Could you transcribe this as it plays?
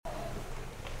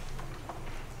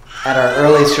At our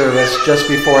early service, just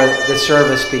before the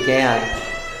service began,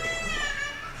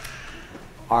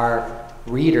 our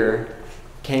reader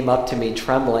came up to me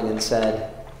trembling and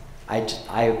said,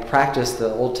 I practiced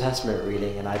the Old Testament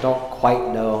reading and I don't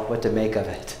quite know what to make of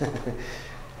it.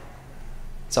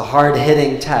 It's a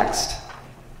hard-hitting text.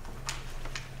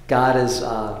 God is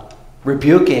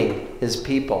rebuking his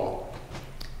people.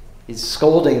 He's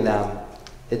scolding them,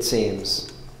 it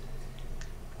seems.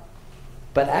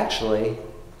 But actually,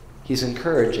 he's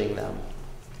encouraging them.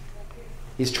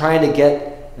 He's trying to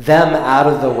get them out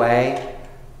of the way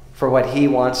for what he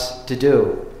wants to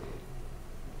do.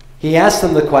 He asks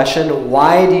them the question,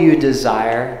 why do you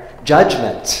desire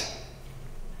judgment?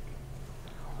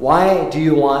 Why do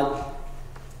you want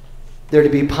there to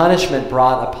be punishment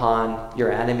brought upon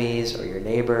your enemies or your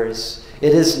neighbors?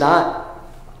 It is not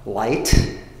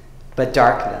light, but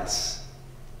darkness.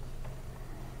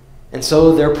 And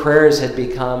so their prayers had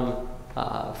become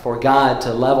for God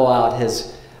to level out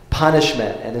his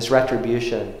punishment and his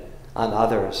retribution on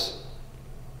others.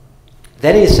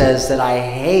 Then he says that I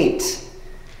hate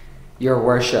your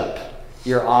worship,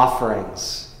 your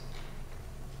offerings.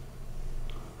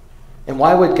 And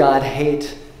why would God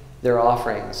hate their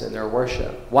offerings and their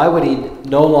worship? Why would he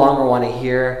no longer want to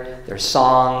hear their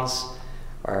songs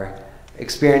or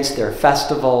experience their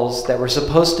festivals that were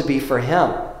supposed to be for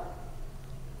him?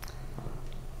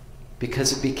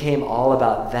 Because it became all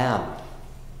about them.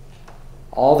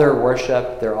 All their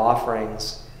worship, their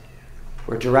offerings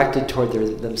were directed toward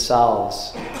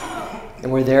themselves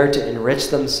and were there to enrich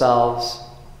themselves,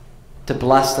 to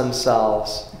bless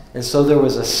themselves. And so there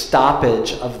was a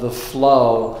stoppage of the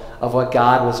flow of what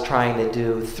God was trying to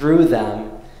do through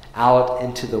them out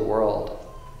into the world.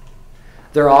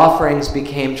 Their offerings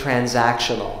became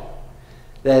transactional.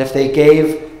 That if they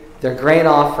gave their grain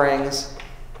offerings,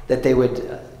 that they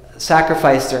would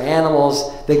sacrifice their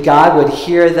animals, that God would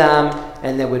hear them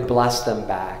and that would bless them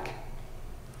back.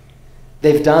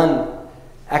 They've done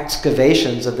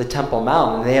excavations of the Temple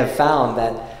Mount, and they have found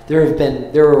that there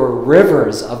were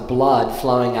rivers of blood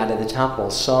flowing out of the temple.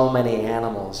 So many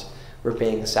animals were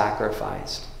being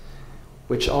sacrificed,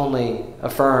 which only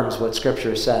affirms what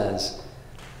Scripture says,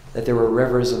 that there were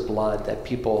rivers of blood that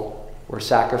people were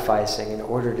sacrificing in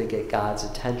order to get God's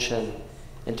attention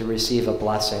and to receive a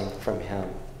blessing from him.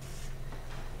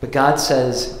 But God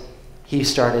says he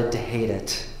started to hate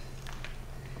it.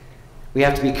 We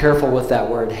have to be careful with that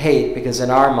word hate, because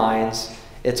in our minds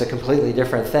it's a completely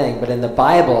different thing. But in the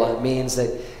Bible it means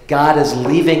that God is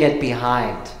leaving it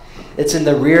behind. It's in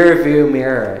the rear view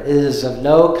mirror. It is of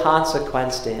no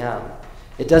consequence to him.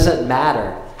 It doesn't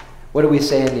matter. What do we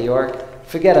say in New York?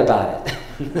 Forget about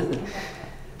it.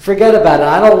 Forget about it.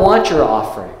 I don't want your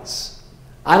offerings.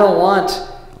 I don't want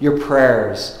your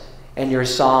prayers and your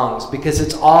songs, because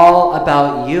it's all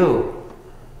about you.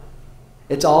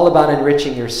 It's all about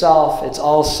enriching yourself. It's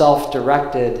all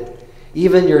self-directed.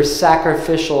 Even your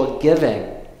sacrificial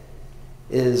giving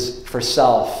is for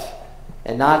self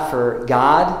and not for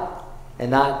God, and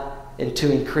not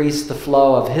to increase the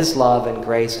flow of his love and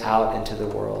grace out into the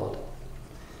world.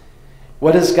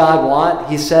 What does God want?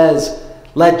 He says,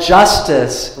 let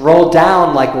justice roll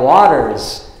down like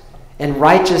waters and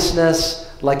righteousness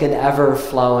like an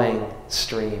ever-flowing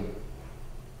stream.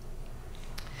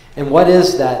 And what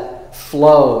is that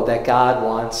flow that God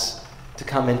wants to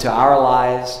come into our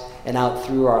lives and out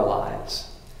through our lives?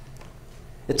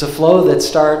 It's a flow that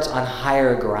starts on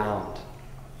higher ground.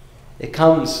 It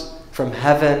comes from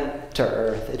heaven to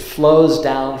earth. It flows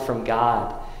down from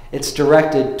God. It's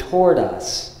directed toward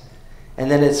us, and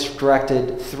then it's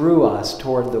directed through us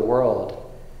toward the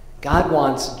world. God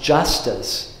wants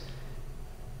justice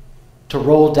to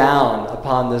roll down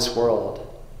upon this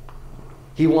world.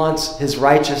 He wants his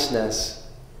righteousness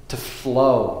to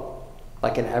flow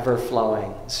like an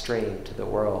ever-flowing stream to the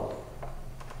world.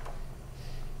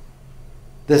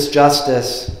 This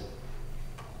justice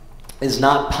is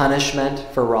not punishment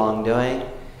for wrongdoing.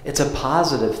 It's a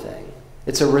positive thing.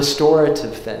 It's a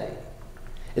restorative thing.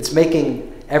 It's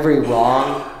making every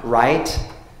wrong right.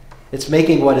 It's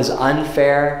making what is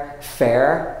unfair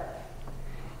fair.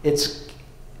 It's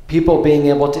people being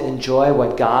able to enjoy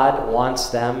what God wants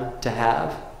them to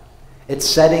have. It's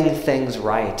setting things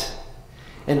right.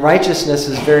 And righteousness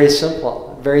is very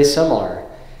simple, very similar.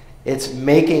 It's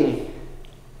making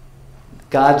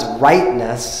God's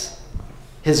rightness,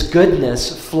 his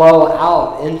goodness, flow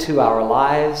out into our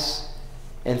lives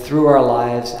and through our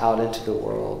lives out into the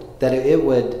world. That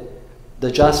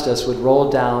the justice would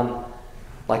roll down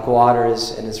like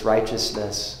waters, and his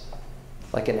righteousness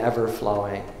like an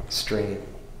ever-flowing stream.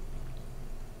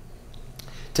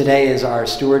 Today is our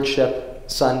stewardship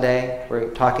Sunday. We're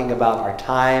talking about our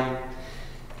time,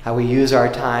 how we use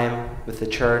our time with the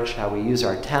church, how we use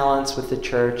our talents with the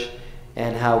church,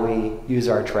 and how we use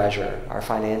our treasure, our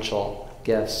financial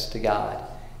gifts to God.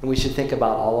 And we should think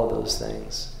about all of those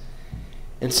things.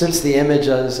 And since the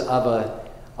images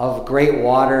of great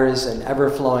waters and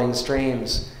ever-flowing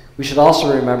streams, we should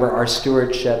also remember our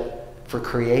stewardship for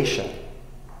creation.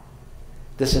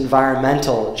 This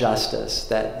environmental justice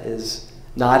that is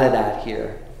nodded at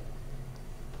here.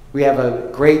 We have a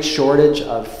great shortage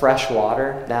of fresh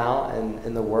water now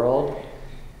in the world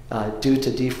due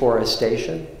to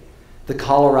deforestation. The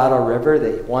Colorado River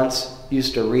that once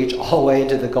used to reach all the way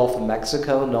into the Gulf of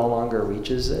Mexico no longer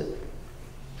reaches it.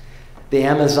 The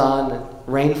Amazon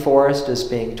rainforest is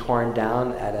being torn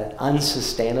down at an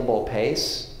unsustainable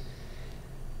pace.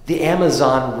 The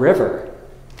Amazon River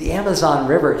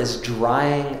is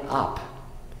drying up.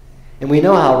 And we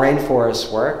know how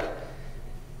rainforests work.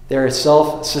 They're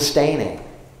self-sustaining.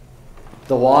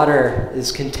 The water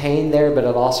is contained there, but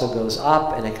it also goes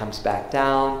up and it comes back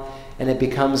down, and it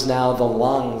becomes now the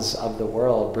lungs of the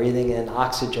world, breathing in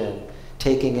oxygen,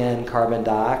 taking in carbon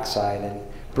dioxide, and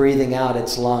breathing out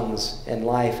its lungs and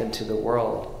life into the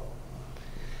world.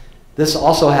 This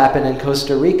also happened in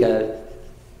Costa Rica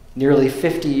nearly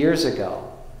 50 years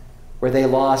ago, where they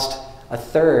lost a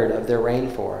third of their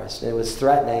rainforest. It was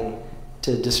threatening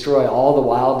to destroy all the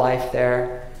wildlife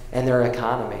there and their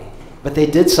economy. But they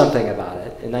did something about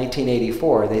it. In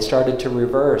 1984, they started to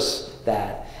reverse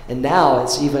that. And now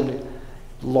it's even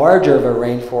larger of a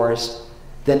rainforest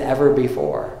than ever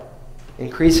before,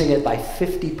 increasing it by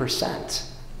 50%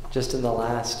 just in the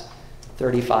last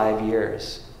 35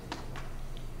 years.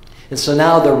 And so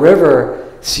now the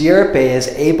river Sierpe is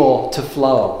able to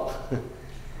flow.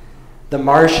 The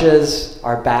marshes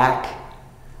are back,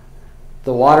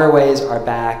 the waterways are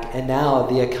back, and now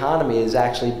the economy is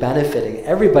actually benefiting.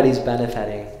 Everybody's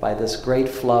benefiting by this great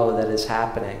flow that is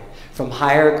happening from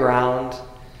higher ground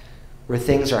where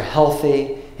things are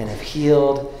healthy and have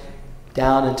healed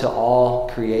down into all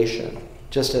creation,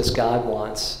 just as God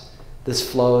wants this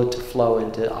flow to flow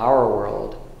into our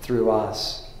world through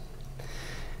us.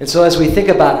 And so as we think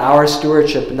about our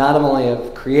stewardship, not only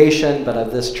of creation, but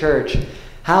of this church,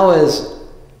 how is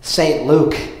St.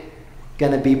 Luke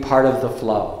going to be part of the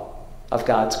flow of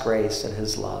God's grace and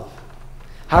his love?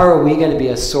 How are we going to be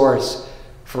a source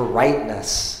for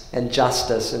rightness and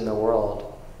justice in the world?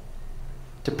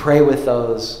 To pray with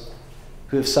those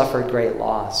who have suffered great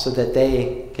loss so that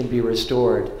they can be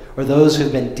restored, or those who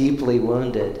have been deeply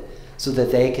wounded so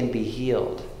that they can be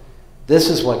healed. This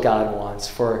is what God wants,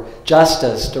 for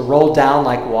justice to roll down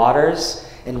like waters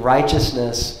and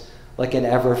righteousness like an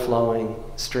ever-flowing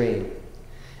stream.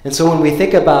 And so when we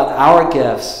think about our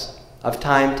gifts of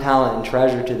time, talent, and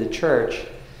treasure to the church,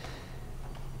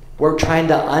 we're trying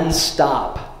to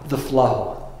unstop the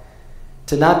flow,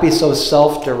 to not be so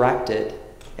self-directed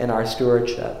in our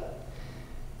stewardship.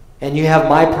 And you have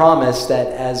my promise that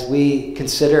as we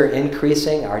consider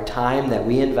increasing our time that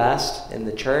we invest in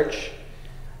the church,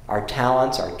 our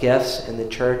talents, our gifts in the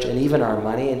church, and even our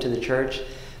money into the church,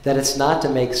 that it's not to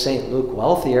make St. Luke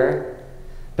wealthier,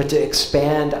 but to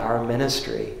expand our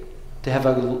ministry, to have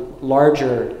a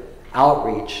larger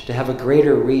outreach, to have a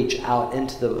greater reach out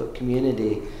into the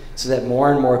community so that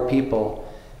more and more people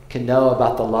can know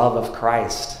about the love of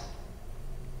Christ,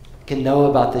 can know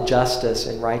about the justice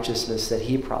and righteousness that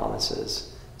he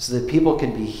promises, so that people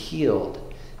can be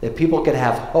healed, that people can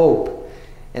have hope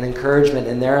and encouragement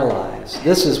in their lives.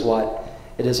 This is what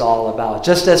it is all about.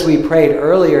 Just as we prayed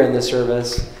earlier in the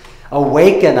service,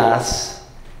 awaken us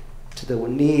to the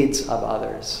needs of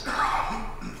others.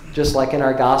 Just like in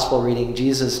our gospel reading,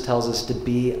 Jesus tells us to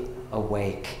be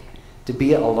awake, to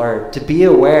be alert, to be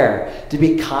aware, to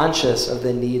be conscious of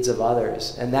the needs of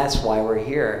others. And that's why we're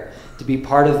here, to be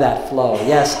part of that flow.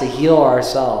 Yes, to heal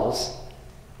ourselves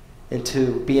and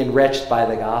to be enriched by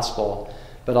the gospel,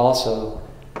 but also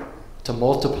to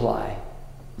multiply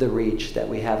the reach that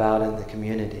we have out in the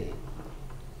community.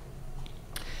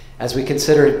 As we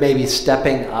consider maybe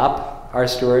stepping up our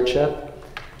stewardship,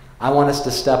 I want us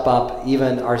to step up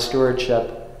even our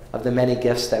stewardship of the many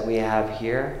gifts that we have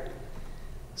here.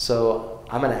 So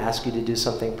I'm going to ask you to do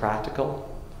something practical,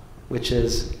 which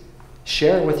is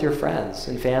share with your friends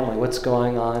and family what's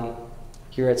going on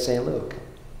here at St. Luke.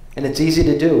 And it's easy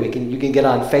to do. You can get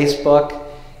on Facebook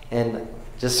and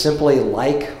just simply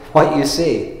like what you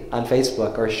see on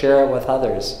Facebook or share it with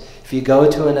others. If you go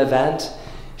to an event,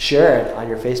 share it on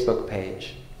your Facebook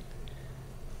page.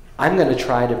 I'm going to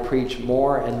try to preach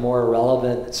more and more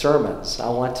relevant sermons. I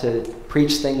want to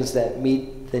preach things that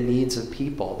meet the needs of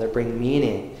people, that bring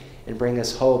meaning and bring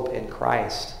us hope in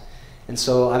Christ. And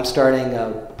so I'm starting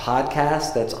a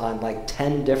podcast that's on like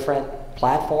 10 different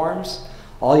platforms.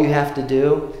 All you have to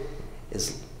do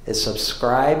is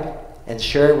subscribe and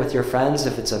share it with your friends.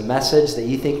 If it's a message that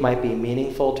you think might be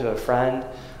meaningful to a friend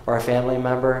or a family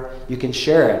member, you can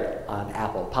share it on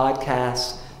Apple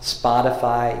Podcasts,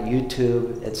 Spotify,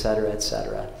 YouTube, etc.,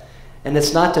 etc. And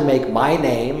it's not to make my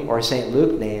name or St.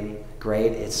 Luke's name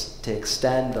great. It's to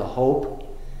extend the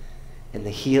hope and the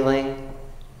healing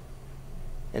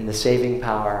and the saving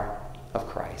power of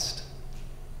Christ.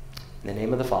 In the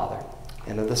name of the Father,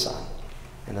 and of the Son,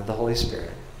 and of the Holy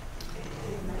Spirit.